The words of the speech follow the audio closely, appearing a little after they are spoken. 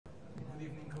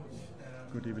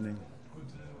Good evening. Good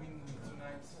win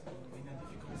tonight in a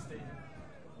difficult stadium.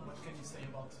 What can you say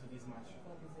about this match?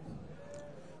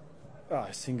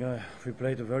 I think we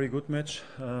played a very good match.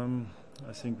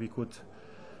 I think we could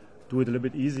do it a little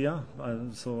bit easier.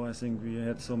 So I think we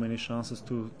had so many chances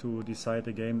to decide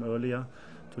the game earlier.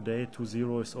 Today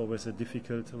 2-0 is always a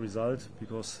difficult result,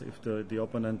 because if the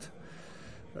opponent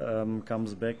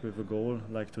comes back with a goal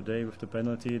like today with the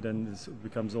penalty, then it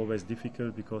becomes always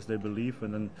difficult because they believe.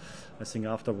 And then I think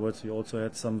afterwards we also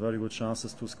had some very good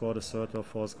chances to score the third or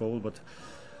fourth goal, but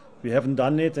we haven't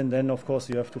done it. And then of course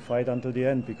you have to fight until the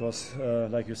end, because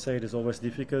like you say, it is always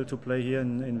difficult to play here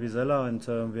in Vizela,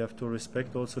 and we have to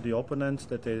respect also the opponent,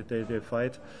 that they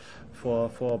fight for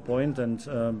a point.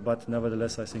 And but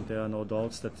nevertheless I think there are no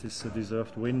doubts that this is a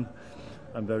deserved win.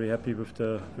 I'm very happy with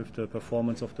the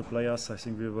performance of the players. I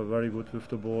think we were very good with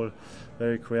the ball,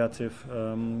 very creative,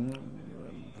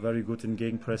 very good in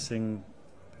gegenpressing,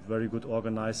 very good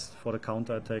organized for the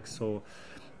counter attack. So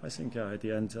I think at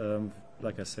the end,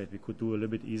 like I said, we could do a little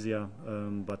bit easier,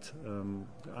 but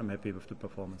I'm happy with the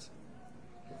performance.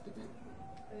 Good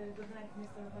night,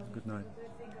 Mr. Husband. Good night. What do you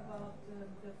think about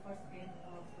the first game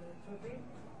of Turbin?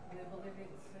 Do you believe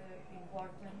it's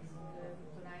important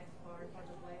tonight for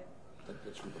the players?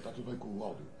 Desculpa, está tudo bem com o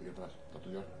áudio aí atrás? Está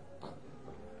tudo melhor?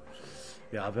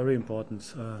 Yeah, very important.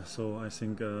 So I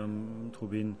think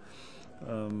Trubin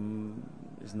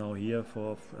is now here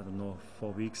for, I don't know,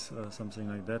 4 weeks, something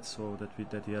like that. So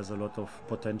that he has a lot of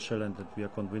potential and that we are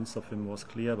convinced of him was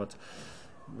clear. But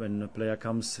when a player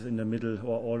comes in the middle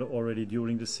or already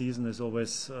during the season, it's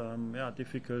always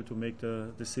difficult to make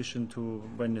the decision to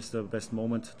when is the best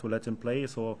moment to let him play.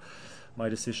 So my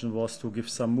decision was to give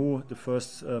Samu the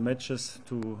first matches,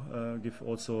 to give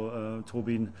also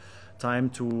Trubin time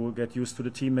to get used to the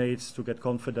teammates, to get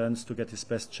confidence, to get his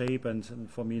best shape. And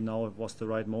for me now it was the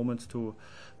right moment to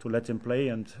let him play.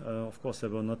 And of course there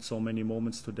were not so many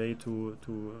moments today to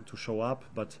show up,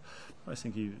 but I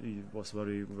think he was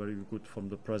very, very good from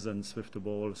the presence with the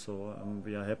ball. So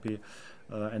we are happy.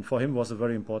 And for him was a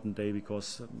very important day,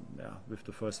 because with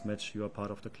the first match you are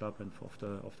part of the club and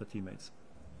of the teammates.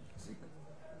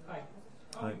 Hi.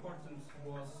 How Hi. important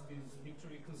was this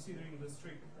victory considering the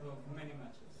streak of many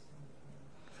matches?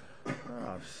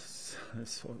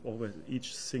 It's always,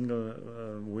 each single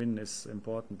win is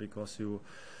important, because you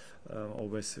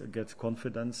always get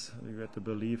confidence, you get the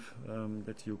belief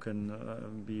that you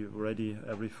can be ready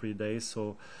every 3 days.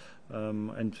 So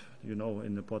and you know,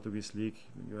 in the Portuguese league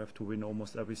you have to win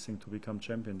almost everything to become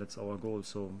champion. That's our goal.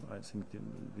 So I think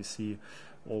we see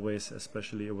always,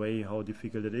 especially away, how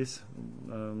difficult it is.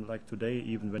 Like today,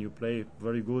 even when you play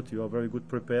very good, you are very good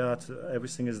prepared,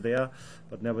 everything is there,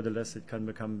 but nevertheless it can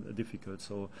become difficult.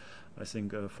 So I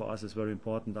think for us it's very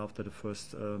important, after the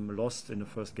first loss in the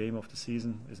first game of the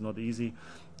season. It's not easy.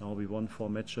 Now we won 4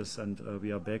 matches and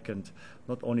we are back, and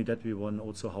not only that we won,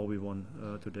 also how we won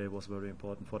today was very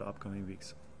important for the upcoming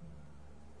weeks.